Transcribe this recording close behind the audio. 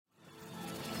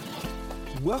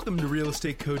Welcome to Real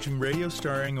Estate Coaching Radio,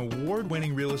 starring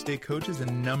award-winning real estate coaches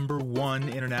and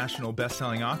 #1 international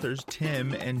best-selling authors,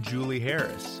 Tim and Julie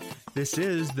Harris. This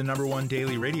is the #1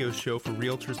 daily radio show for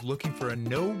realtors looking for a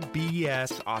no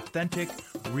BS, authentic,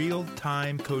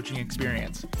 real-time coaching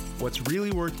experience. What's really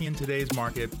working in today's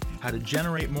market, how to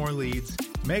generate more leads,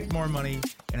 make more money,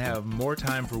 and have more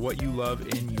time for what you love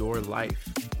in your life.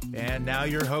 And now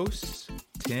your hosts,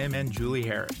 Tim and Julie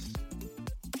Harris.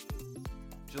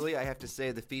 Julie, I have to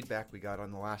say the feedback we got on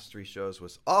the last 3 shows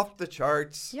was off the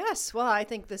charts. Yes, well, I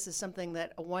think this is something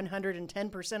that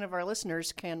 110% of our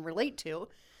listeners can relate to.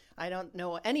 I don't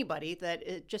know anybody that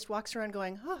it just walks around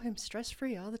going, oh, I'm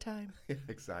stress-free all the time.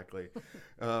 Exactly.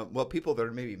 Well, people that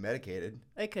are maybe medicated.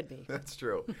 It could be. That's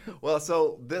true. Well,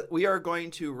 so we are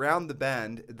going to round the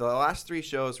bend. The last 3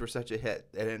 shows were such a hit.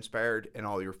 It inspired, and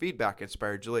all your feedback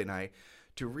inspired Julie and I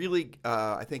to really,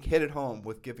 I think, hit it home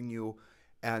with giving you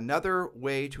another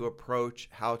way to approach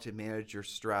how to manage your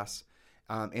stress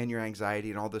and your anxiety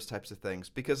and all those types of things.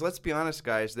 Because let's be honest,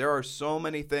 guys, there are so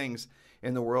many things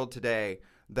in the world today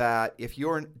that if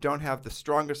you don't have the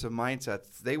strongest of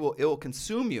mindsets, it will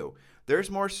consume you.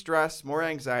 There's more stress, more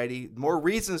anxiety, more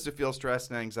reasons to feel stress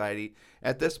and anxiety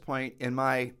at this point in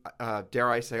my, dare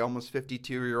I say, almost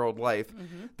 52-year-old life,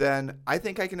 than I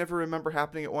think I can ever remember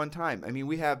happening at one time. I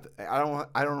mean, I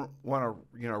don't want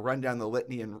to, run down the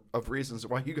litany of reasons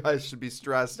why you guys should be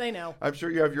stressed. I know. I'm sure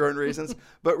you have your own reasons,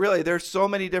 but really, there's so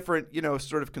many different,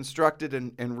 sort of constructed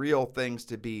and real things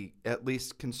to be at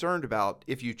least concerned about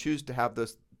if you choose to have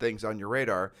those things on your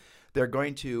radar. They're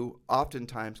going to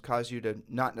oftentimes cause you to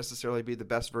not necessarily be the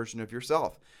best version of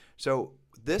yourself. So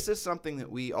this is something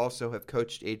that we also have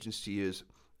coached agents to use.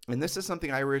 And this is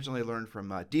something I originally learned from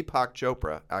Deepak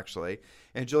Chopra, actually.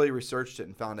 And Julie researched it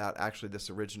and found out actually this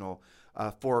original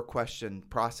 4-question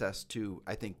process to,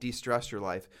 I think, de-stress your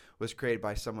life was created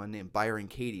by someone named Byron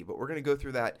Katie. But we're going to go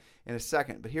through that in a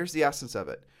second. But here's the essence of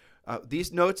it.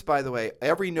 These notes, by the way,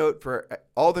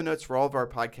 all the notes for all of our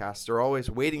podcasts are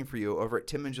always waiting for you over at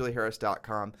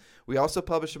timandjulieharris.com. We also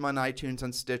publish them on iTunes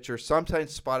and Stitcher.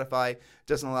 Sometimes Spotify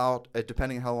doesn't allow,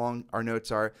 depending on how long our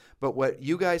notes are. But what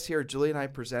you guys hear Julie and I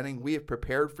presenting, we have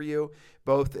prepared for you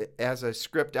both as a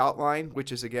script outline,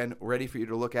 which is, again, ready for you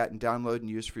to look at and download and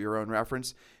use for your own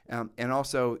reference, and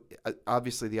also,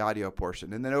 obviously, the audio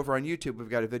portion. And then over on YouTube, we've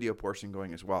got a video portion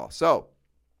going as well. So,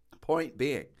 point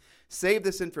being, save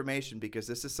this information because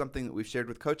this is something that we've shared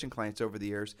with coaching clients over the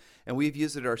years, and we've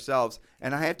used it ourselves.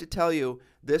 And I have to tell you,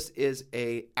 this is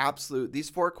these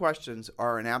 4 questions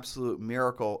are an absolute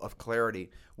miracle of clarity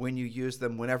when you use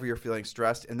them whenever you're feeling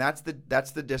stressed. And that's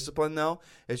the discipline, though,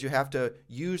 is you have to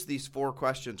use these 4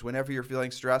 questions whenever you're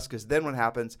feeling stressed, because then what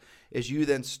happens is you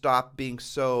then stop being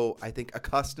so, I think,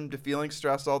 accustomed to feeling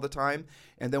stress all the time.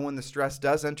 And then when the stress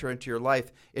does enter into your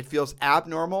life, it feels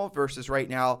abnormal versus right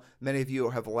now, many of you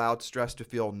have allowed stress to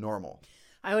feel normal.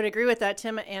 I would agree with that,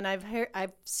 Tim. And I've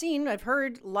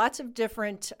heard lots of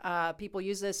different people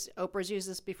use this. Oprah's used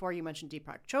this before. You mentioned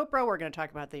Deepak Chopra. We're going to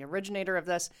talk about the originator of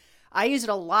this. I use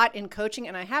it a lot in coaching.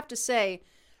 And I have to say,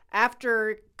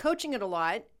 after coaching it a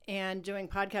lot and doing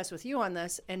podcasts with you on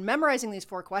this and memorizing these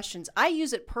 4 questions, I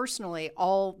use it personally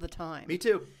all the time. Me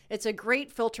too. It's a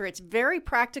great filter. It's very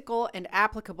practical and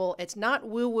applicable. It's not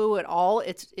woo-woo at all.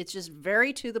 It's just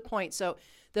very to the point. So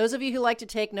those of you who like to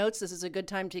take notes, this is a good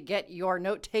time to get your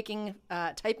note-taking,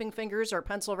 typing fingers or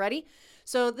pencil ready.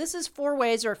 So this is 4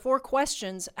 ways or 4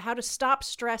 questions how to stop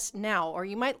stress now, or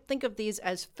you might think of these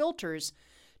as filters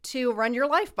to run your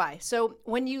life by. So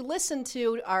when you listen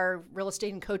to our real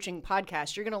estate and coaching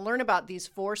podcast, you're going to learn about these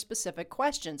 4 specific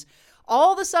questions.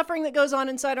 All the suffering that goes on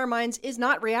inside our minds is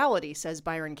not reality, says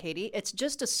Byron Katie. It's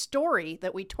just a story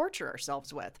that we torture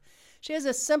ourselves with. She has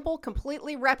a simple,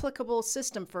 completely replicable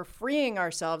system for freeing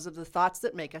ourselves of the thoughts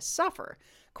that make us suffer.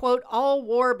 Quote, all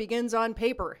war begins on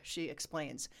paper, she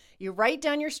explains. You write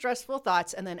down your stressful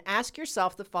thoughts and then ask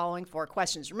yourself the following 4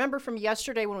 questions. Remember from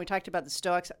yesterday when we talked about the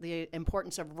Stoics, the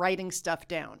importance of writing stuff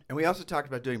down. And we also talked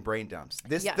about doing brain dumps.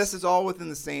 This is all within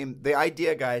the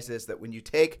idea, guys, is that when you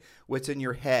take what's in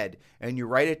your head and you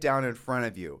write it down in front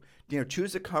of you,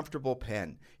 choose a comfortable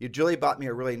pen. Julie bought me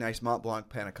a really nice Mont Blanc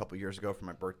pen a couple years ago for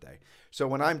my birthday. So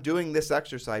when I'm doing this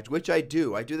exercise, which I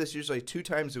do this usually 2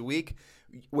 times a week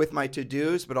with my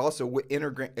to-dos, but also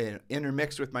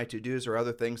intermixed with my to-dos or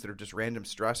other things that are just random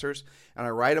stressors. And I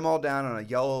write them all down on a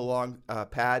yellow long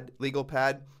legal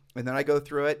pad. And then I go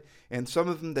through it, and some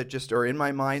of them that just are in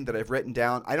my mind that I've written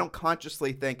down, I don't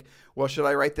consciously think, well, should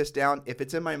I write this down? If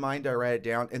it's in my mind, I write it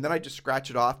down, and then I just scratch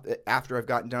it off after I've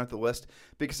gotten down with the list,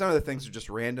 because some of the things are just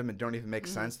random and don't even make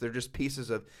sense. They're just pieces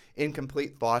of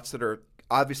incomplete thoughts that are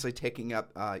obviously taking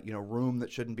up room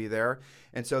that shouldn't be there.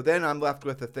 And so then I'm left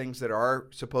with the things that are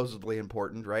supposedly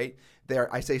important, right?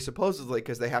 I say supposedly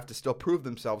because they have to still prove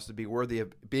themselves to be worthy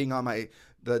of being on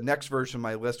the next version of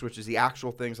my list, which is the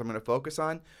actual things I'm going to focus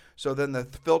on. So then the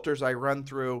filters I run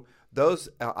through, those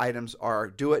items are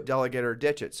do it, delegate, or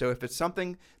ditch it. So if it's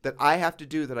something that I have to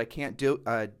do that I can't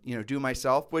do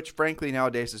myself, which frankly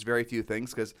nowadays is very few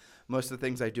things because most of the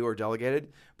things I do are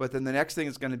delegated. But then the next thing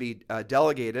is going to be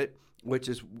delegate it, which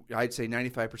is, I'd say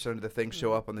 95% of the things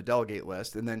show up on the delegate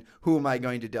list. And then who am I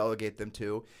going to delegate them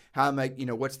to? How am I,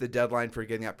 what's the deadline for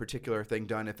getting that particular thing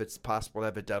done? If it's possible to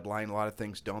have a deadline, a lot of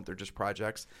things don't. They're just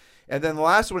projects. And then the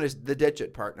last one is the ditch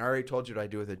it part. And I already told you what I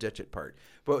do with the ditch it part.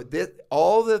 But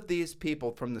all of these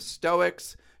people, from the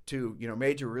Stoics to,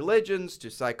 major religions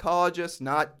to psychologists,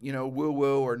 not,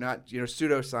 woo-woo or not,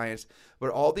 pseudoscience,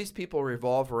 but all these people are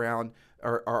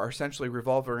essentially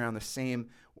revolve around the same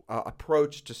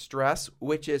approach to stress,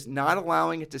 which is not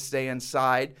allowing it to stay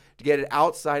inside, to get it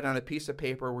outside on a piece of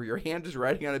paper where your hand is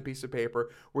writing on a piece of paper,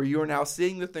 where you are now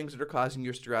seeing the things that are causing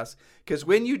your stress. Because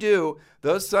when you do,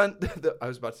 I was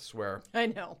about to swear. I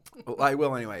know. Well, I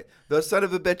will anyway. Those son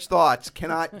of a bitch thoughts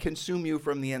cannot consume you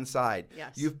from the inside.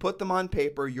 Yes. You've put them on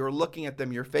paper, you're looking at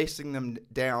them, you're facing them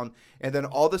down, and then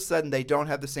all of a sudden they don't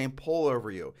have the same pull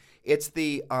over you. It's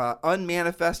the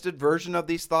unmanifested version of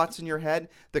these thoughts in your head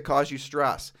that cause you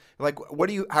stress. Like,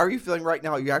 how are you feeling right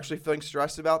now? Are you actually feeling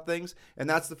stressed about things? And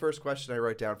that's the first question I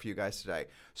wrote down for you guys today.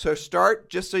 So start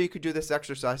just so you could do this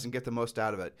exercise and get the most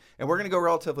out of it. And we're going to go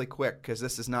relatively quick because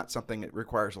this is not something that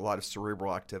requires a lot of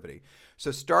cerebral activity.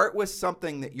 So start with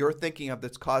something that you're thinking of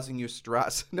that's causing you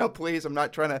stress. No, please, I'm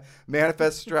not trying to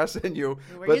manifest stress in you.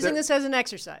 We're using this as an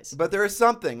exercise. But there is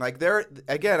something. Like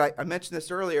I mentioned this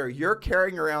earlier, you're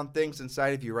carrying around things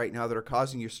inside of you right now that are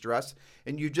causing you stress,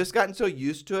 and you've just gotten so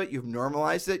used to it, you've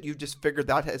normalized it, you've just figured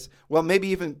that maybe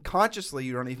even consciously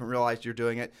you don't even realize you're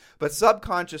doing it, but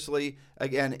subconsciously,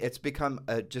 again, it's become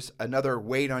just another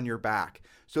weight on your back.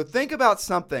 So think about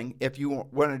something, if you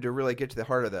wanted to really get to the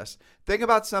heart of this, think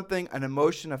about something, an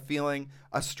emotion, a feeling,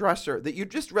 a stressor that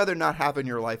you'd just rather not have in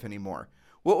your life anymore.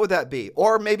 What would that be?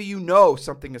 Or maybe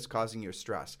something is causing you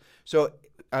stress. So,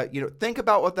 think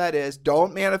about what that is.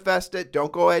 Don't manifest it.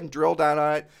 Don't go ahead and drill down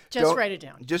on it. Just write it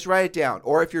down. Just write it down.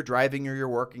 Or if you're driving or you're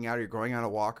working out or you're going on a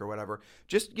walk or whatever,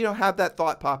 just, have that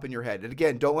thought pop in your head. And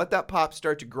again, don't let that pop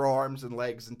start to grow arms and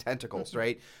legs and tentacles,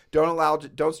 right?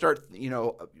 Don't start,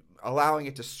 allowing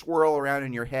it to swirl around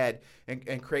in your head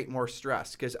and create more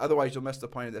stress, because otherwise you'll miss the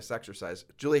point of this exercise.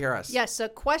 Julie Harris. Yes. So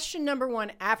question number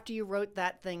 1 after you wrote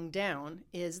that thing down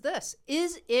is this: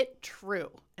 is it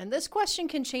true? And this question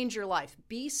can change your life.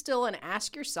 Be still and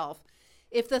ask yourself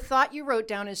if the thought you wrote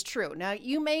down is true. Now,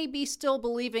 you may be still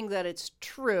believing that it's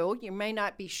true. You may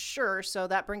not be sure. So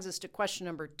that brings us to question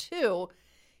number 2.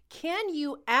 Can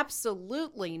you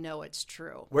absolutely know it's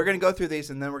true? We're going to go through these,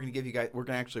 and then we're going to give you guys, we're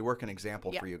going to actually work an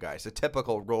example for you guys, a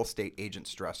typical real estate agent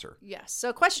stressor. Yes.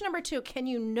 So question number 2, can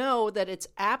you know that it's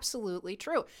absolutely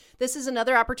true? This is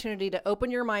another opportunity to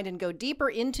open your mind and go deeper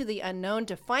into the unknown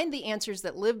to find the answers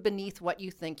that live beneath what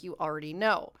you think you already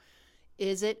know.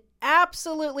 Is it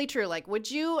absolutely true? Like, would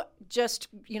you just,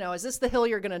 is this the hill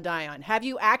you're going to die on? Have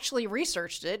you actually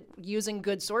researched it using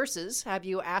good sources? Have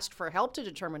you asked for help to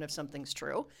determine if something's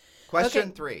true?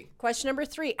 Question 3. Question number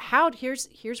 3.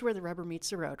 Here's where the rubber meets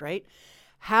the road, right?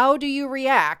 How do you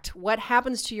react? What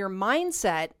happens to your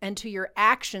mindset and to your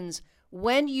actions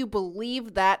when you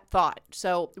believe that thought?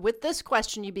 So with this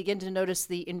question, you begin to notice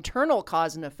the internal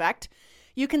cause and effect.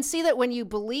 You can see that when you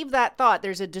believe that thought,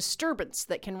 there's a disturbance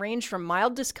that can range from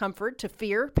mild discomfort to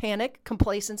fear, panic,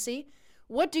 complacency.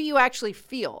 What do you actually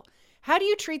feel? How do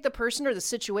you treat the person or the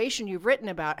situation you've written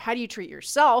about? How do you treat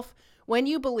yourself when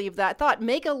you believe that thought?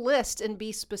 Make a list and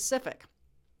be specific.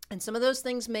 And some of those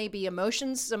things may be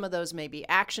emotions, some of those may be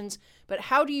actions, but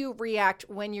how do you react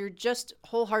when you're just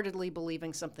wholeheartedly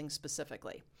believing something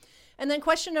specifically? And then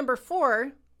question number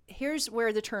 4, here's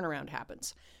where the turnaround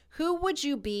happens. Who would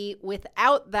you be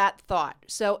without that thought?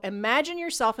 So imagine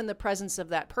yourself in the presence of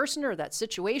that person or that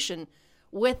situation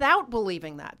without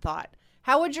believing that thought.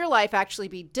 How would your life actually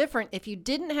be different if you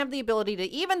didn't have the ability to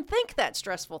even think that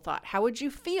stressful thought? How would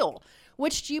you feel?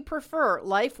 Which do you prefer,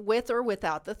 life with or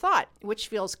without the thought? Which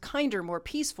feels kinder, more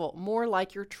peaceful, more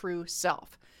like your true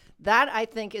self? That, I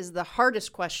think, is the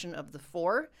hardest question of the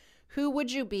 4. Who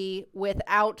would you be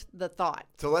without the thought?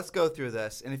 So let's go through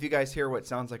this. And if you guys hear what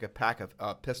sounds like a pack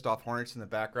of pissed off hornets in the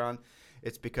background,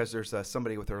 it's because there's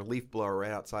somebody with their leaf blower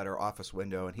right outside our office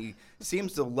window, and he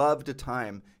seems to love to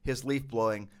time his leaf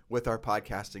blowing with our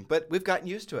podcasting. But we've gotten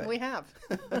used to it. We have.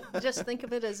 Just think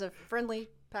of it as a friendly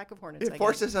pack of hornets. It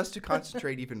forces us to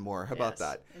concentrate even more. How about Yes,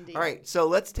 that? indeed. All right, so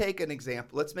let's take an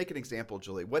example. Let's make an example,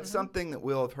 Julie. What's something that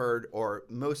we'll have heard, or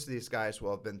most of these guys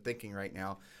will have been thinking right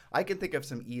now? I can think of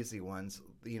some easy ones,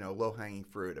 low-hanging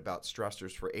fruit about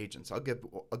stressors for agents. I'll give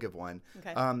one.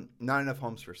 Okay. Not enough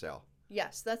homes for sale.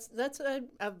 Yes, that's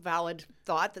a valid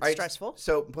thought. That's All right, stressful.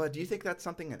 So, but do you think that's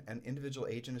something an individual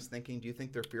agent is thinking? Do you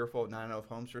think they're fearful of not enough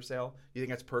homes for sale? Do you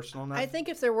think that's personal enough? I think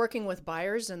if they're working with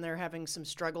buyers and they're having some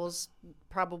struggles,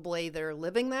 probably they're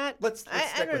living that. Let's I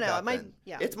stick don't with know. that It might, then.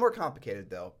 yeah. It's more complicated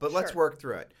though, but let's Sure. work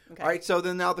through it. Okay. All right. So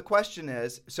then now the question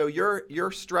is, so your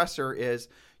stressor is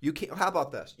you can't. How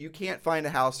about this? You can't find a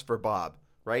house for Bob,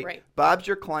 right? Right. Bob's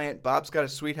your client. Bob's got a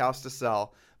sweet house to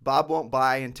sell. Bob won't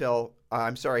buy until.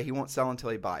 He won't sell until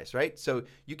he buys, right? So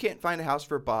you can't find a house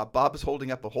for Bob. Bob is holding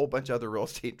up a whole bunch of other real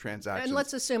estate transactions. And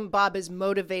let's assume Bob is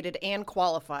motivated and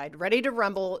qualified, ready to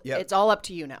rumble. Yep. It's all up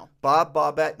to you now. Bob,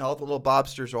 Bobette, and all the little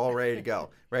Bobsters are all ready to go,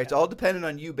 right? It's all dependent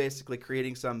on you basically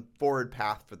creating some forward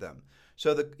path for them.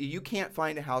 So you can't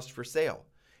find a house for sale.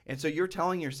 And so you're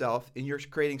telling yourself and you're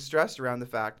creating stress around the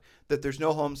fact that there's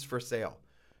no homes for sale.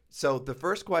 So the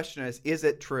first question is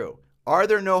it true? Are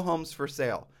there no homes for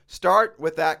sale? Start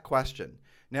with that question.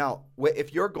 Now,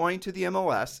 if you're going to the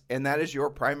MLS and that is your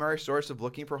primary source of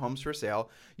looking for homes for sale,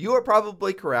 you are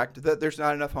probably correct that there's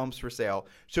not enough homes for sale.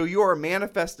 So you are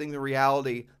manifesting the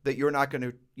reality that you're not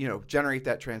going to, generate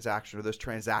that transaction or those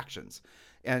transactions.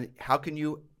 And how can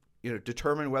you,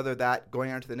 determine whether that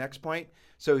going on to the next point?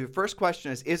 So your first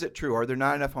question is it true? Are there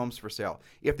not enough homes for sale?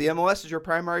 If the MLS is your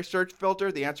primary search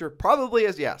filter, the answer probably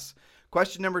is yes.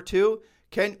 Question number 2,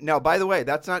 now, by the way,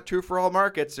 that's not true for all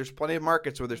markets. There's plenty of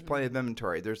markets where there's plenty of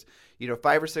inventory. There's,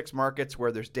 5 or 6 markets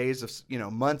where there's days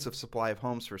of, months of supply of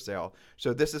homes for sale.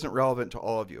 So this isn't relevant to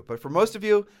all of you. But for most of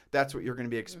you, that's what you're going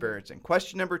to be experiencing.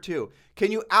 Question number 2,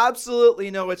 can you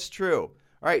absolutely know it's true? All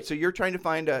right, so you're trying to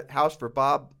find a house for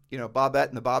Bob, Bobette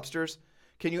and the Bobsters.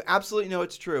 Can you absolutely know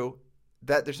it's true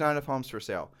that there's not enough homes for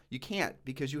sale? You can't,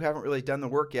 because you haven't really done the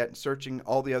work yet in searching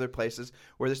all the other places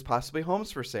where there's possibly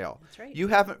homes for sale. That's right. You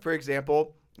haven't, for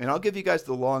example, and I'll give you guys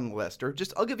the long list, or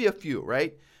I'll give you a few,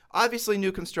 right? Obviously,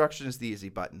 new construction is the easy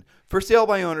button. For sale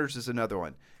by owners is another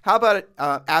one. How about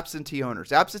absentee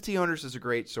owners? Absentee owners is a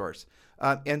great source.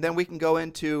 And then we can go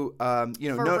into,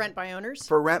 Rent by owners?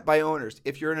 For rent by owners.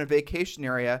 If you're in a vacation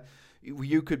area,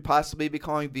 you could possibly be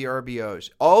calling VRBOs.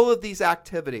 All of these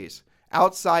activities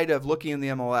outside of looking in the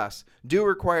MLS do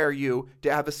require you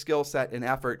to have a skill set and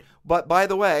effort. But by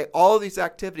the way, all of these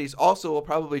activities also will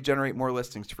probably generate more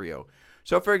listings for you.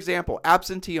 So for example,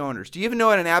 absentee owners. Do you even know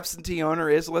what an absentee owner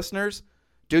is, listeners?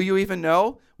 Do you even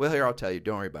know? Well, here, I'll tell you.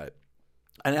 Don't worry about it.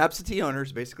 An absentee owner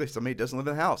is basically somebody who doesn't live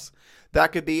in the house.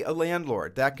 That could be a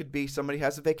landlord. That could be somebody who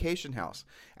has a vacation house.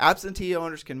 Absentee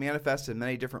owners can manifest in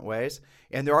many different ways.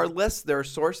 And there are lists, there are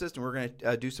sources, and we're going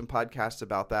to do some podcasts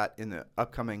about that in the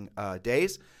upcoming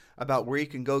days, about where you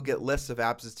can go get lists of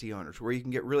absentee owners, where you can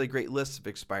get really great lists of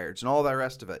expireds and all the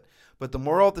rest of it. But the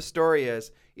moral of the story is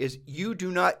you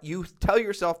tell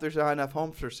yourself there's not enough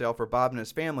homes for sale for Bob and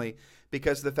his family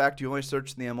because of the fact you only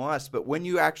search in the MLS. But when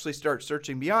you actually start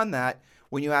searching beyond that,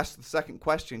 when you ask the second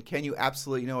question, can you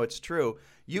absolutely know it's true?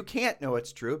 You can't know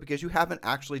it's true because you haven't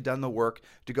actually done the work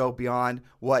to go beyond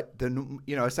what the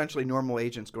essentially normal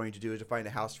agent's going to do to find a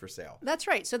house for sale. That's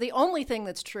right. So the only thing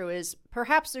that's true is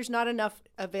perhaps there's not enough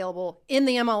available in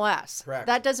the MLS. Correct.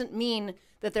 That doesn't mean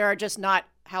that there are just not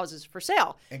houses for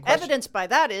sale. Evidenced by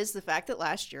that is the fact that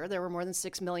last year there were more than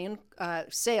 6 million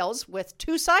sales with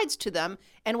 2 sides to them,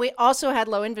 and we also had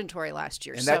low inventory last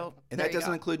year. And that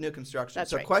doesn't include new construction.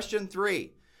 That's so right. Question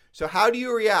 3. So how do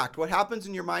you react? What happens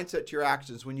in your mindset to your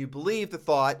actions when you believe the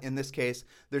thought, in this case,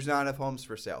 there's not enough homes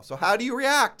for sale? So how do you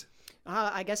react?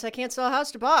 I guess I can't sell a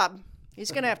house to Bob.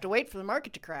 He's going to have to wait for the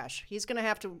market to crash. I'm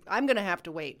going to have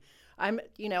to wait.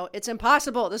 It's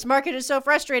impossible. This market is so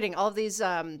frustrating. All of these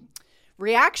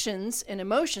reactions and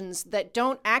emotions that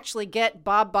don't actually get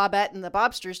Bob, Bobette, and the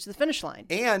Bobsters to the finish line.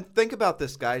 And think about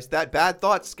this, guys. That bad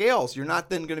thought scales. You're not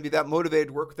then going to be that motivated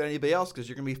to work with anybody else because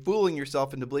you're going to be fooling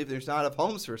yourself into believing there's not enough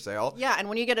homes for sale. Yeah, and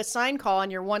when you get a sign call on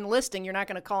your one listing, you're not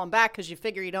going to call them back because you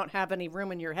figure you don't have any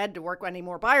room in your head to work with any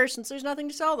more buyers since there's nothing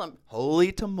to sell them.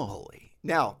 Holy tamale.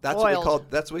 Now, that's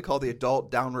what we call the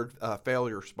adult downward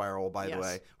failure spiral, by the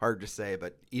way. Hard to say,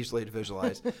 but easily to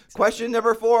visualize. Question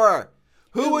number 4.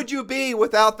 Who would you be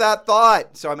without that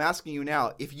thought? So I'm asking you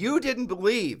now, if you didn't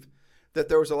believe that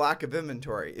there was a lack of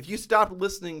inventory. If you stopped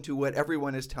listening to what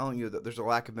everyone is telling you that there's a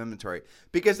lack of inventory,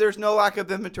 because there's no lack of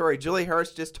inventory. Julie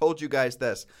Harris just told you guys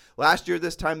this. Last year,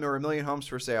 this time, there were 1 million homes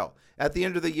for sale. At the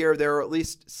end of the year, there were at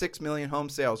least 6 million home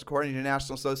sales, according to the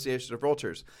National Association of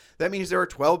Realtors. That means there were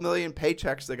 12 million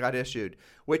paychecks that got issued,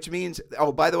 which means,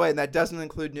 oh, by the way, and that doesn't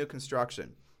include new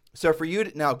construction. So for you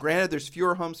to, now, granted, there's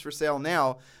fewer homes for sale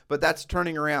now, but that's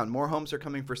turning around. More homes are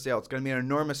coming for sale. It's going to be an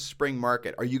enormous spring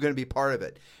market. Are you going to be part of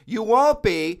it? You won't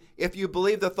be if you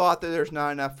believe the thought that there's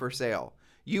not enough for sale.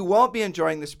 You won't be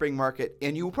enjoying the spring market,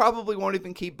 and you probably won't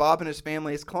even keep Bob and his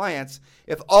family as clients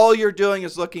if all you're doing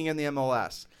is looking in the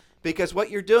MLS. Because what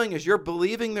you're doing is you're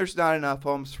believing there's not enough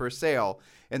homes for sale,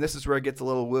 and this is where it gets a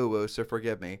little woo-woo, so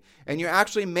forgive me. And you're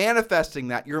actually manifesting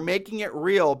that. You're making it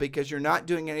real because you're not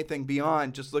doing anything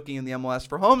beyond just looking in the MLS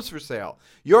for homes for sale.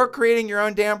 You're creating your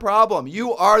own damn problem.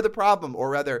 You are the problem,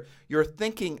 or rather, you're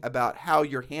thinking about how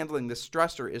you're handling this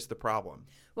stressor is the problem.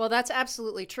 Well, that's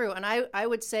absolutely true. And I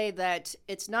would say that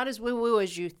it's not as woo-woo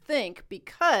as you think,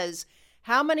 because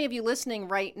how many of you listening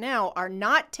right now are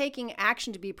not taking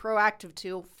action to be proactive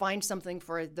to find something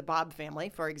for the Bob family,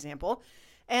 for example?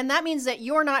 And that means that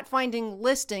you're not finding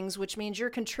listings, which means you're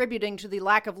contributing to the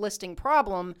lack of listing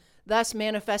problem, thus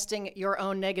manifesting your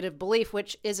own negative belief,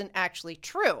 which isn't actually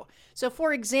true. So,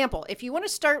 for example, if you want to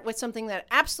start with something that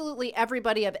absolutely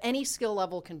everybody of any skill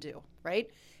level can do, right?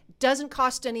 Doesn't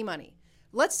cost any money.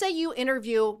 Let's say you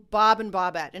interview Bob and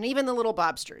Bobette and even the little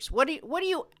Bobsters. What do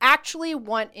you actually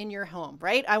want in your home,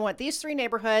 right? I want these 3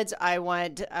 neighborhoods. I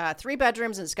want 3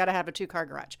 bedrooms, and it's got to have a 2-car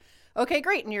garage. Okay,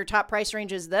 great. And your top price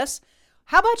range is this.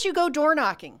 How about you go door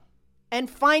knocking and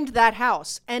find that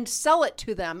house and sell it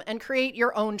to them and create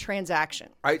your own transaction?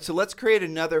 All right, so let's create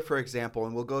another, for example,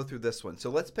 and we'll go through this one. So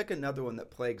let's pick another one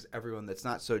that plagues everyone that's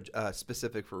not so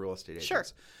specific for real estate agents. Sure.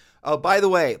 Oh, by the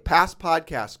way, past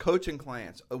podcasts, coaching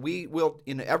clients, we will,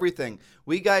 in everything,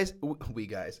 we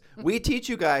teach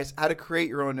you guys how to create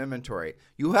your own inventory.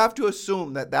 You have to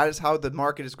assume that that is how the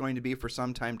market is going to be for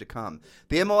some time to come.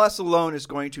 The MLS alone is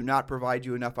going to not provide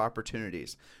you enough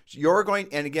opportunities. You're going,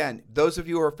 and again, those of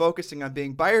you who are focusing on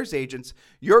being buyer's agents,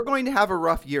 you're going to have a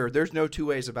rough year. There's no two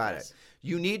ways about it.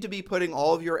 You need to be putting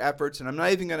all of your efforts, and I'm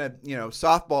not even going to,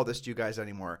 softball this to you guys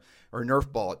anymore or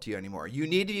Nerf ball it to you anymore. You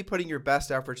need to be putting your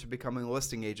best efforts to becoming a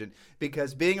listing agent,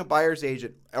 because being a buyer's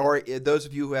agent, or those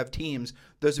of you who have teams,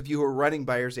 those of you who are running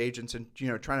buyer's agents and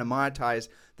trying to monetize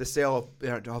the sale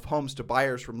of homes to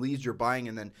buyers from leads you're buying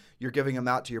and then you're giving them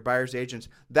out to your buyer's agents,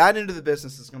 that end of the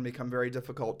business is going to become very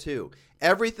difficult too.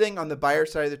 Everything on the buyer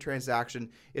side of the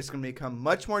transaction is going to become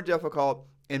much more difficult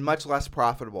and much less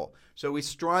profitable. So we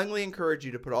strongly encourage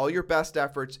you to put all your best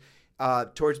efforts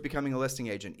towards becoming a listing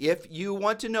agent. If you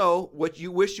want to know what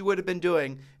you wish you would have been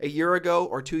doing a year ago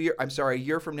or a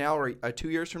year from now or 2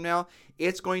 years from now,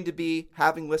 it's going to be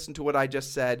having listened to what I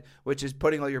just said, which is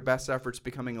putting all your best efforts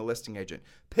becoming a listing agent.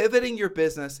 Pivoting your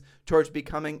business towards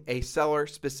becoming a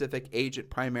seller-specific agent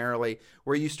primarily,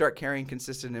 where you start carrying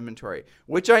consistent inventory,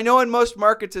 which I know in most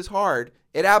markets is hard.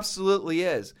 It absolutely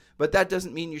is. But that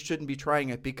doesn't mean you shouldn't be trying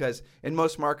it, because in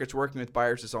most markets, working with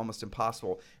buyers is almost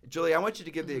impossible. Julie, I want you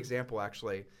to give the example,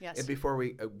 actually, yes, before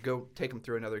we go take them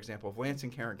through another example of Lance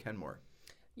and Karen Kenmore.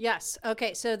 Yes.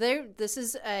 Okay. So this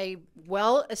is a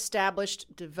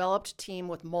well-established, developed team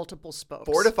with multiple spokes.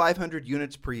 400 to 500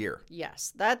 units per year.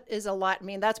 Yes. That is a lot. I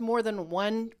mean, that's more than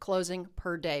one closing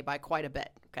per day by quite a bit.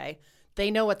 Okay. They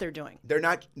know what they're doing.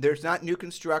 There's not new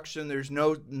construction.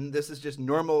 This is just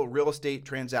normal real estate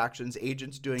transactions.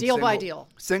 Agents doing deal by deal.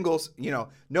 Singles,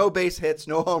 no base hits,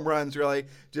 no home runs, really.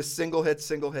 Just single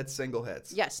hits.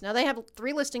 Yes. Now they have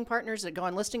 3 listing partners that go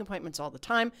on listing appointments all the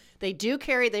time. They do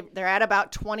carry, they're at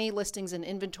about 20 listings in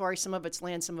inventory. Some of it's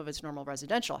land, some of it's normal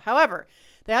residential. However,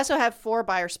 they also have 4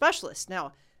 buyer specialists.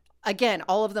 Now, again,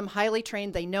 all of them highly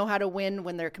trained. They know how to win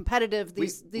when they're competitive.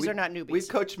 These are not newbies. We've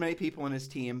coached many people in his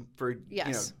team for 2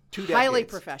 decades. Highly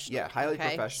professional. Yeah, highly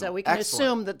professional. So we can Excellent.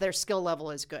 assume that their skill level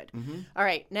is good. Mm-hmm. All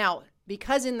right. Now,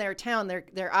 because in their town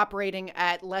they're operating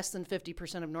at less than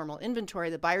 50% of normal inventory,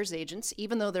 the buyer's agents,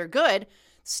 even though they're good,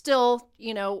 still,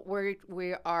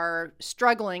 we are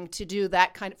struggling to do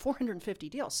that kind of 450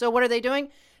 deals. So what are they doing?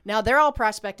 Now they're all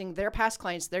prospecting their past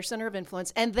clients, their center of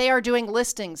influence, and they are doing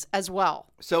listings as well.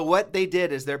 So what they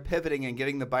did is they're pivoting and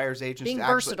getting the buyer's agents being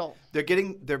versatile.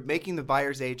 They're making the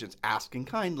buyer's agents, asking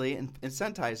kindly and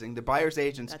incentivizing the buyer's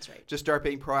agents to start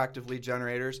being proactive lead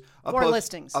generators for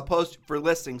listings, opposed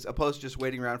to just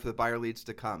waiting around for the buyer leads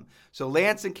to come. So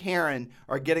Lance and Karen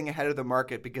are getting ahead of the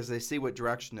market because they see what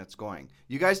direction it's going.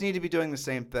 You guys need to be doing the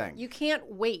same thing. You can't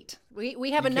wait.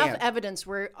 We have enough evidence.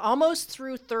 We're almost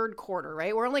through third quarter,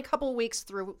 right? We're only a couple weeks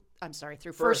through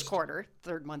through First. first quarter,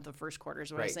 third month of first quarter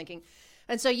is what I was Right. thinking.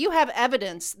 And so you have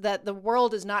evidence that the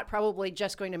world is not probably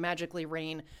just going to magically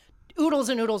rain oodles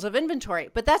and oodles of inventory,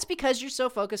 but that's because you're so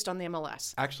focused on the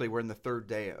MLS. Actually, we're in the third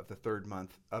day of the third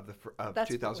month of That's what was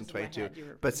in my 2022. head. You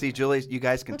were- But see, Julie, you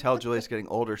guys can tell Julie's getting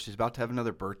older. She's about to have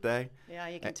another birthday. Yeah,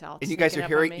 you can tell. And It's you guys sneaking are up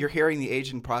on hearing me. you're hearing the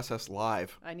aging process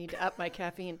live. I need to up my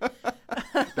caffeine.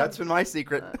 That's been my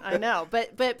secret. I know,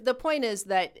 but the point is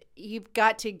that you've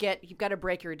got to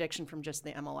break your addiction from just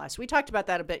the MLS. We talked about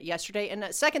that a bit yesterday. And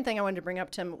the second thing I wanted to bring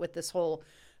up, Tim, with this whole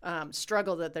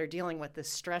struggle that they're dealing with, this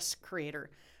stress creator.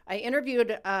 I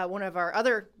interviewed one of our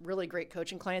other really great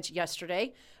coaching clients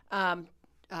yesterday,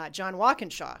 John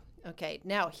Walkinshaw. Okay,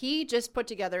 now he just put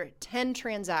together 10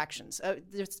 transactions.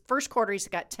 This first quarter, he's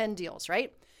got 10 deals,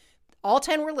 right? All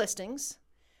 10 were listings.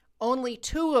 Only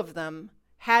 2 of them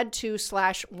had to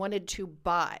 / wanted to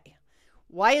buy.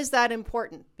 Why is that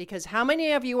important? Because how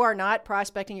many of you are not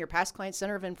prospecting your past client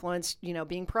center of influence,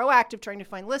 being proactive, trying to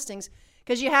find listings,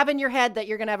 because you have in your head that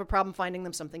you're going to have a problem finding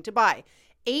them something to buy?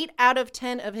 8 out of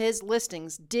 10 of his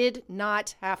listings did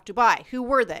not have to buy. Who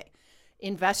were they?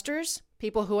 Investors,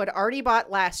 people who had already bought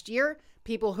last year,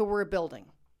 people who were building.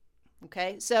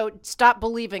 Okay, so stop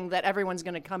believing that everyone's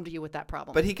going to come to you with that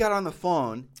problem. But he got on the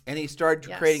phone and he started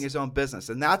Yes. creating his own business.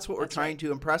 And that's what we're That's trying right.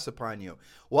 to impress upon you.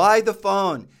 Why the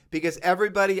phone? Because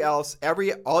everybody else,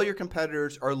 all your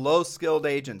competitors are low-skilled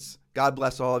agents. God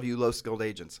bless all of you low-skilled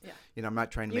agents. Yeah. I'm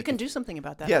not trying to you make can it- do something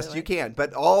about that. by Yes, the you way. can.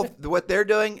 But what they're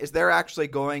doing is they're actually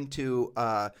going to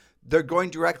they're going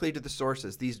directly to the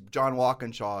sources, these John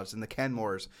Walkinshaws and the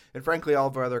Kenmores, and frankly, all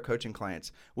of our other coaching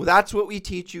clients. Well, that's what we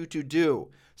teach you to do.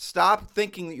 Stop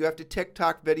thinking that you have to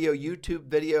TikTok video, YouTube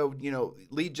video,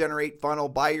 lead generate funnel,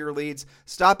 buy your leads.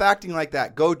 Stop acting like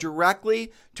that. Go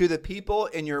directly to the people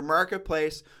in your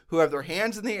marketplace who have their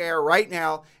hands in the air right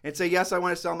now and say, yes, I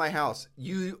want to sell my house.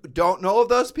 You don't know of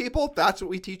those people? That's what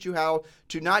we teach you, how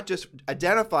to not just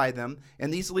identify them.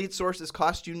 And these lead sources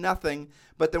cost you nothing,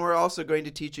 but then we're also going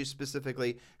to teach you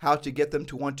specifically how to get them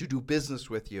to want to do business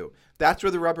with you. That's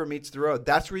where the rubber meets the road.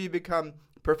 That's where you become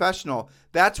professional.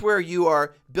 That's where you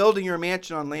are building your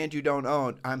mansion on land you don't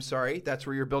own. I'm sorry. That's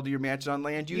where you're building your mansion on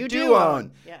land you do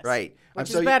own. Yes. Right.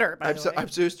 Which is better, by I'm the so, way. I'm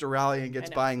so used to rallying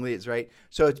against know. buying leads, right?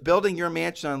 So it's building your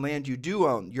mansion on land you do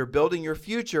own. You're building your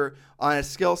future on a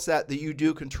skill set that you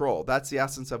do control. That's the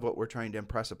essence of what we're trying to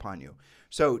impress upon you.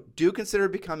 So do consider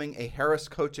becoming a Harris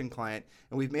coaching client,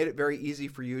 and we've made it very easy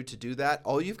for you to do that.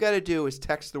 All you've got to do is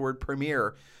text the word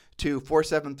Premier to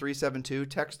 47372.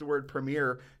 Text the word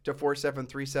Premier to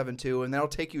 47372, and that'll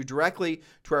take you directly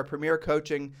to our Premier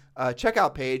Coaching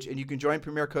checkout page, and you can join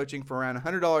Premier Coaching for around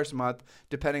 $100 a month,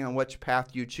 depending on which path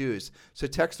you choose. So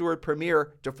text the word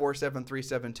Premier to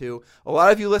 47372. A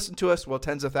lot of you listen to us. Well,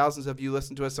 tens of thousands of you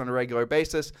listen to us on a regular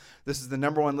basis. This is the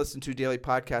 #1 listened to daily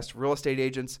podcast for real estate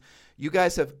agents. You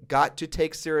guys have got to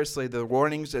take seriously the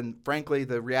warnings and, frankly,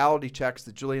 the reality checks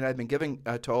that Julie and I have been giving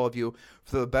to all of you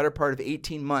for the better part of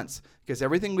 18 months, because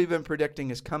everything we've been predicting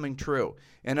is coming true.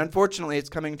 And unfortunately, it's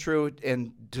coming true,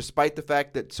 and despite the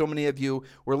fact that so many of you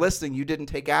were listening, you didn't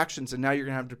take actions, and now you're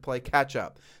going to have to play catch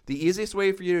up. The easiest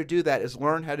way for you to do that is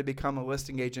learn how to become a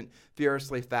listing agent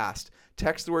furiously fast.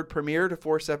 Text the word Premier to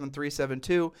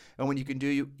 47372, and when you can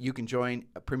you can join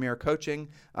Premier Coaching,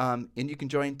 and you can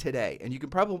join today. And you can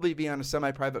probably be on a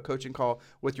semi-private coaching call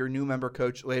with your new member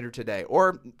coach later today,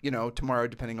 or tomorrow,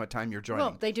 depending on what time you're joining.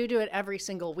 Well, they do it every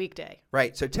single weekday.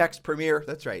 Right. So text Premier.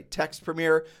 That's right. Text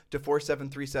Premier to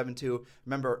 47372.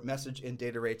 Remember, message and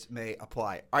data rates may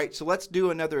apply. All right. So let's do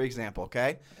another example.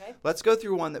 Okay. Let's go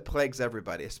through one that plagues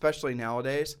everybody, especially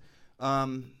nowadays.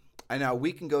 I know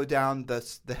we can go down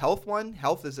the health one.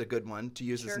 Health is a good one to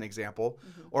use as an example,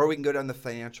 or we can go down the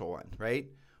financial one, right?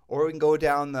 Or we can go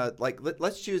down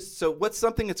let's choose. So what's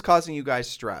something that's causing you guys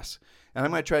stress? And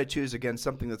I'm going to try to choose, again,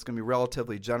 something that's going to be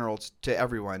relatively general to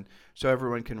everyone so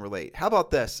everyone can relate. How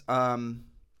about this?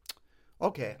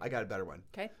 Okay, I got a better one.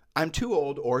 Okay. I'm too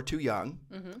old or too young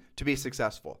to be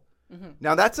successful.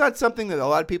 Now, that's not something that a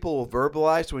lot of people will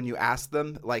verbalize when you ask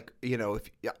them.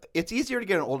 It's easier to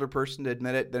get an older person to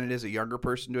admit it than it is a younger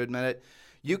person to admit it.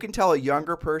 You can tell a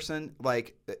younger person,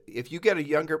 if you get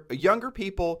younger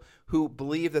people who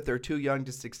believe that they're too young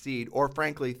to succeed, or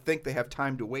frankly think they have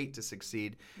time to wait to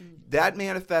succeed, that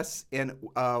manifests in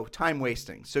time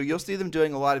wasting. So you'll see them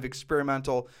doing a lot of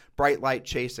experimental bright light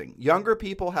chasing. Younger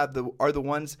people are the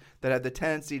ones that have the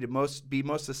tendency to be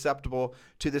most susceptible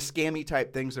to the scammy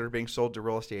type things that are being sold to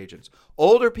real estate agents.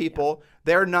 Older people,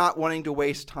 they're not wanting to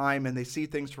waste time, and they see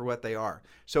things for what they are.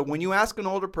 So when you ask an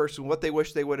older person what they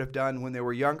wish they would have done when they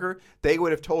were younger, they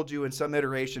would have told you in some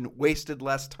iteration, wasted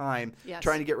less time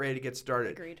trying to get ready to get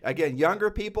started. Agreed. Again,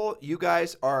 younger people, you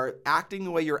guys are acting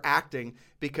the way you're acting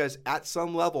because at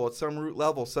some level, at some root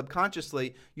level,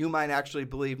 subconsciously, you might actually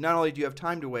believe not only do you have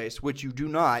time to waste, which you do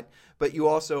not, but you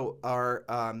also are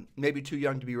maybe too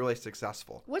young to be really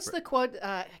successful. What's the quote?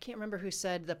 I can't remember who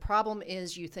said, the problem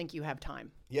is you think you have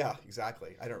time. Yeah,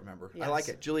 exactly. I don't remember. Yes. I like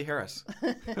it. Julie Harris.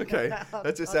 Okay.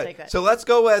 That's just I'll take that. So let's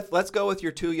go with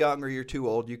you're too young or you're too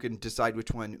old. You can decide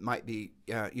which one might be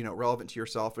relevant to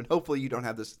yourself, and hopefully you don't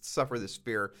have suffer this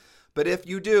fear. But if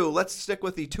you do, let's stick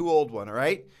with the too old one, all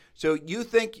right? So you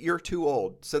think you're too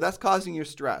old. So that's causing you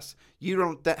stress. You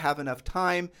don't have enough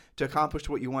time to accomplish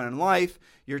what you want in life.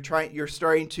 You're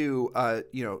starting to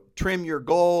trim your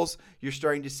goals. You're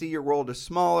starting to see your world as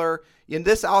smaller. And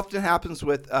this often happens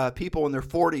with people in their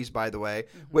 40s, by the way,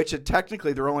 which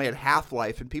technically they're only at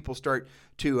half-life, and people start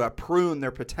to prune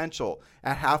their potential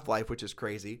at half-life, which is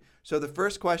crazy. So the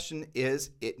first question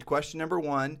is, question number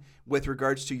one, with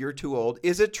regards to you're too old,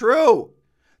 is it true?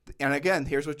 And again,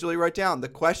 here's what Julie wrote down. The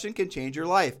question can change your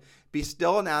life. Be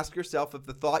still and ask yourself if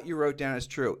the thought you wrote down is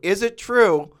true. Is it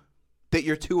true that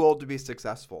you're too old to be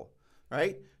successful?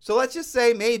 Right? So let's just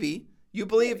say maybe you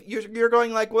believe you're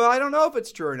going like, well, I don't know if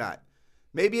it's true or not.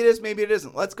 Maybe it is, maybe it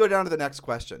isn't. Let's go down to the next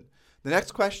question. The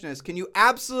next question is, can you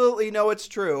absolutely know it's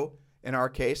true, in our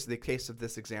case, the case of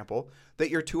this example, that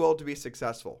you're too old to be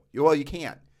successful? Well, you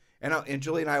can't. And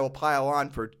Julie and I will pile on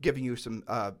for giving you some,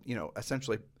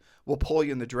 essentially will pull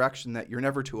you in the direction that you're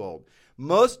never too old.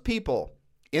 Most people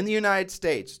in the United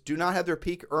States do not have their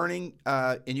peak earning,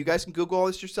 and you guys can Google all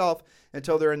this yourself,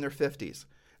 until they're in their 50s.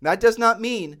 That does not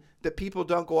mean that people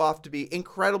don't go off to be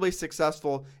incredibly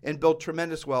successful and build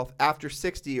tremendous wealth after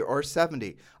 60 or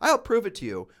 70. I'll prove it to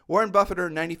you. Warren Buffett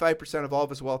earned 95% of all of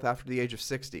his wealth after the age of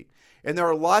 60. And there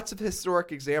are lots of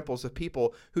historic examples of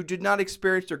people who did not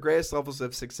experience their greatest levels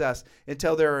of success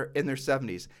until they're in their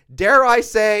 70s. Dare I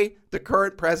say, the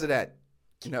current president.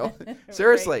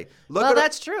 Seriously. Right.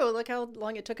 That's true. Look how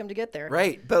long it took him to get there.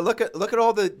 Right, but look at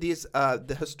all these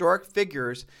historic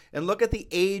figures, and look at the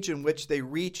age in which they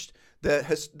reached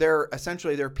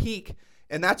their peak,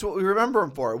 and that's what we remember them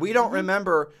for. We don't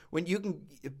remember when you can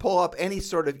pull up any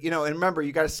sort of and remember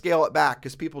you got to scale it back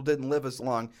because people didn't live as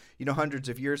long hundreds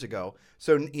of years ago.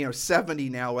 So 70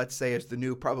 now, let's say, is the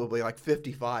new probably like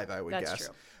 55. I would guess. That's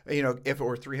true. If it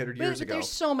were 300 years ago. There's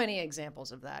so many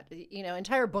examples of that.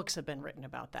 Entire books have been written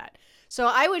about that. So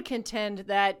I would contend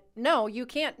that, no, you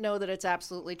can't know that it's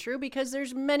absolutely true because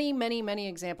there's many, many, many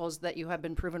examples that you have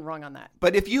been proven wrong on that.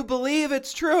 But if you believe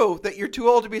it's true that you're too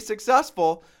old to be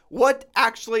successful, what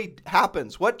actually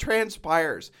happens? What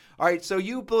transpires? All right, so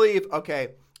you believe, okay,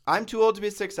 I'm too old to be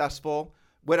successful.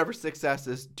 Whatever success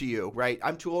is to you, right?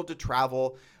 I'm too old to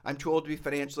travel. I'm too old to be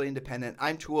financially independent.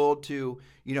 I'm too old to,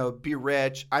 be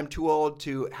rich. I'm too old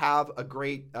to have a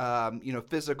great,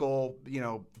 physical,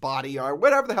 body or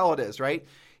whatever the hell it is, right?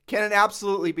 Can it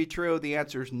absolutely be true? The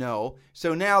answer is no.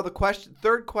 So now the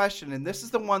third question, and this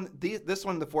is the one, this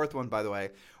one, the fourth one, by the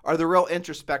way, are the real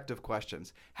introspective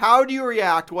questions. How do you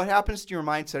react? What happens to your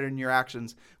mindset and your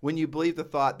actions when you believe the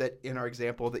thought that, in our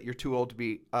example, that you're too old to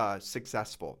be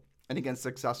successful? And again,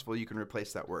 successful, you can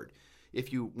replace that word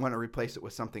if you want to replace it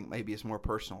with something maybe is more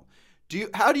personal.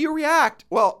 How do you react?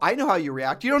 Well, I know how you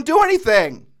react. You don't do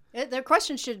anything. The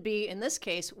question should be, in this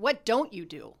case, what don't you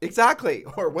do? Exactly.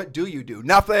 Or what do you do?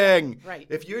 Nothing. Right.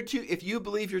 If you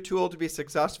believe you're too old to be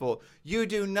successful, you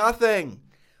do nothing.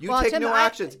 You take Tim, no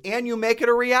actions, and you make it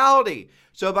a reality.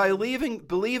 So by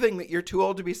believing that you're too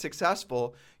old to be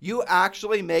successful, you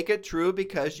actually make it true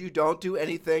because you don't do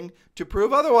anything to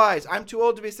prove otherwise. I'm too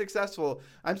old to be successful.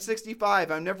 I'm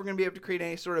 65. I'm never going to be able to create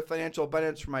any sort of financial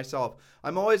abundance for myself.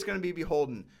 I'm always going to be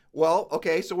beholden. Well,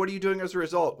 okay, so what are you doing as a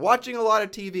result? Watching a lot of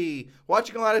TV,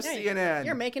 watching a lot of CNN.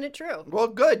 You're making it true. Well,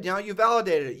 good. Now you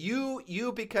validated it.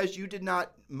 You because you did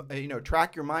not,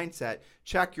 track your mindset,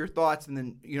 check your thoughts, and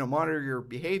then, monitor your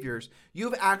behaviors,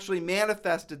 you've actually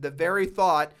manifested the very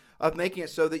thought of making it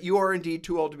so that you are indeed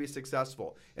too old to be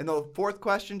successful. And the fourth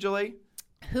question, Julie?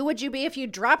 Who would you be if you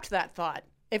dropped that thought?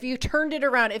 If you turned it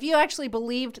around? If you actually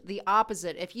believed the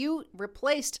opposite? If you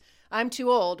replaced I'm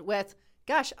too old with,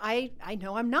 gosh, I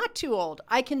know I'm not too old.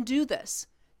 I can do this.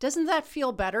 Doesn't that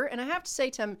feel better? And I have to say,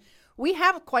 Tim, we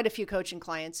have quite a few coaching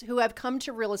clients who have come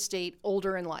to real estate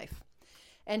older in life.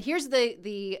 And here's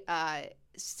the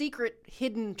secret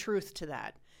hidden truth to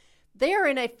that. they are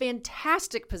in a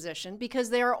fantastic position because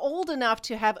they are old enough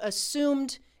to have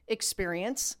assumed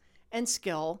experience and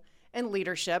skill and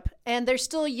leadership, and they're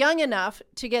still young enough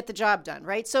to get the job done,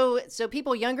 right? So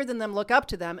people younger than them look up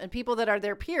to them, and people that are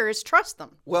their peers trust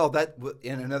them. Well, that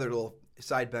in another little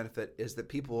side benefit is that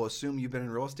people will assume you've been in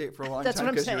real estate for a long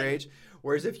time because of your age.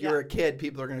 Whereas if you're a kid,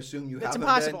 people are going to assume you haven't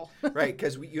impossible. been. Right,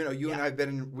 because you and I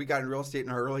we got in real estate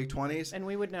in our early 20s. And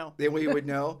we would know. Then we would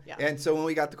know. And so when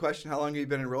we got the question, how long have you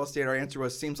been in real estate? Our answer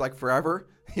was, seems like forever.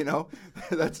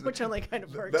 That's which only kind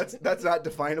of works. That's not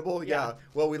definable. Yeah.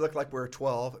 Well, we look like we were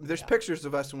 12. There's pictures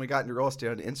of us when we got into real estate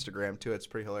on Instagram too. It's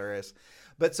pretty hilarious.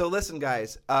 But so listen,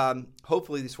 guys,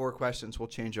 hopefully these 4 questions will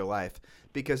change your life,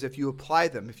 because if you apply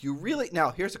them, if you really, now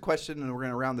here's a question and we're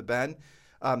going to round the bend.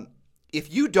 If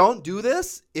you don't do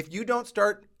this, if you don't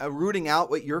start rooting out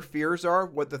what your fears are,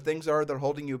 what the things are that are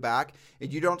holding you back,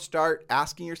 and you don't start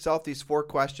asking yourself these 4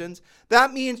 questions,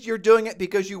 that means you're doing it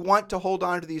because you want to hold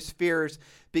on to these fears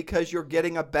because you're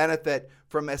getting a benefit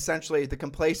from essentially the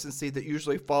complacency that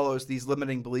usually follows these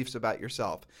limiting beliefs about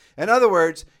yourself. In other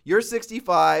words, you're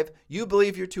 65, you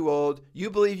believe you're too old, you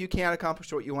believe you can't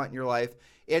accomplish what you want in your life.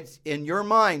 It's in your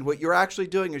mind, what you're actually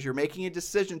doing is you're making a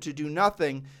decision to do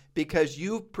nothing because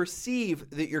you perceive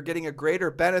that you're getting a greater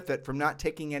benefit from not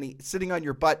sitting on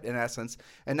your butt in essence,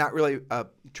 and not really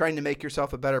trying to make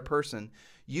yourself a better person.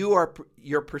 You're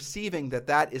perceiving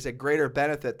that is a greater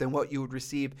benefit than what you would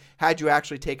receive had you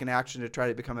actually taken action to try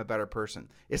to become a better person.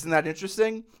 Isn't that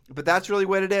interesting? But that's really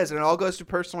what it is, and it all goes to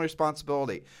personal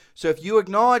responsibility. So if you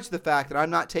acknowledge the fact that I'm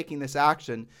not taking this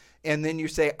action, and then you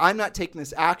say, I'm not taking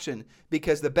this action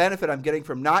because the benefit I'm getting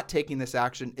from not taking this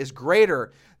action is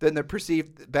greater than the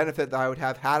perceived benefit that I would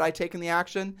have had I taken the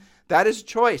action, that is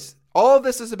choice. All of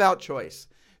this is about choice.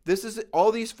 This is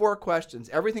all these 4 questions,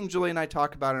 everything Julie and I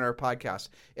talk about in our podcast,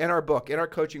 in our book, in our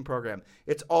coaching program.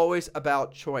 It's always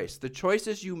about choice. The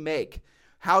choices you make,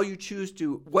 how you choose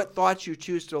to, what thoughts you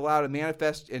choose to allow to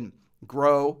manifest and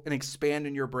grow and expand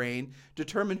in your brain,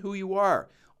 determine who you are.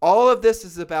 All of this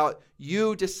is about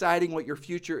you deciding what your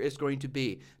future is going to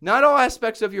be. Not all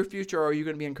aspects of your future are you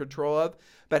going to be in control of,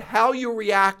 but how you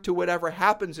react to whatever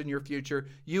happens in your future,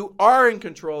 you are in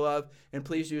control of. And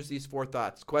please use these 4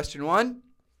 thoughts. Question 1,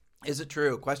 is it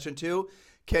true? Question 2,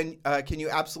 can you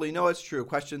absolutely know it's true?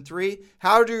 Question 3,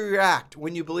 how do you react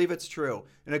when you believe it's true,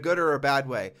 in a good or a bad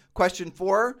way? Question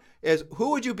 4 is, who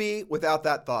would you be without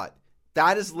that thought?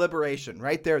 That is liberation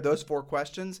right there, those 4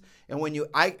 questions. And when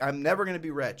I'm never going to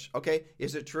be rich. Okay,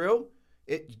 is it true?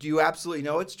 Do you absolutely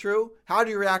know it's true? How do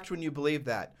you react when you believe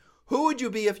that? Who would you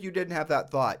be if you didn't have that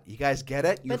thought? You guys get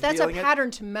it? But that's a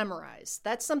pattern to memorize.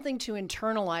 That's something to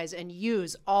internalize and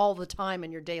use all the time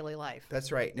in your daily life.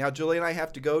 That's right. Now, Julie and I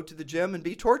have to go to the gym and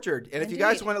be tortured. And if you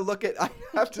guys want to look at, I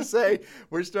have to say,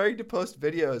 we're starting to post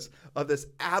videos of this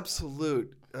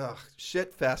absolute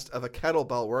shit fest of a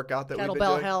kettlebell workout that we've been doing.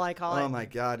 Kettlebell hell, I call it. Oh my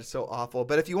God, it's so awful.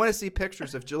 But if you want to see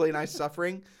pictures of Julie and I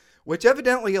suffering, which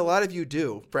evidently a lot of you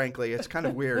do, frankly, it's kind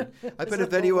of weird. I put a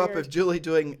video up of Julie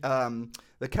doing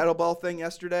the kettlebell thing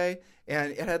yesterday,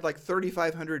 and it had like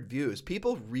 3,500 views.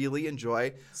 People really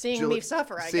enjoy seeing me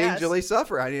suffer, I guess. Seeing Julie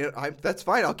suffer. That's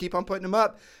fine. I'll keep on putting them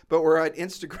up. But we're on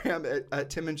Instagram at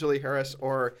Tim and Julie Harris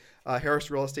or Harris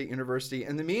Real Estate University.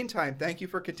 In the meantime, thank you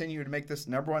for continuing to make this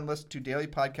 #1 list to daily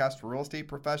podcast for real estate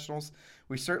professionals.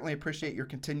 We certainly appreciate your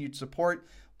continued support.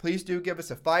 Please do give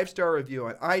us a 5-star review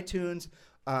on iTunes.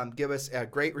 Give us a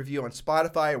great review on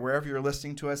Spotify or wherever you're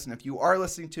listening to us. And if you are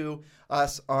listening to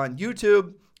us on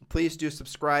YouTube, please do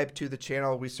subscribe to the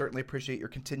channel. We certainly appreciate your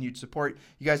continued support.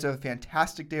 You guys have a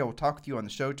fantastic day. We'll talk with you on the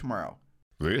show tomorrow.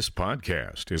 This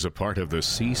podcast is a part of the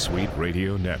C-Suite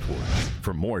Radio Network.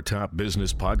 For more top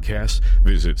business podcasts,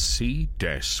 visit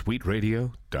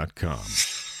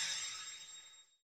c-suiteradio.com.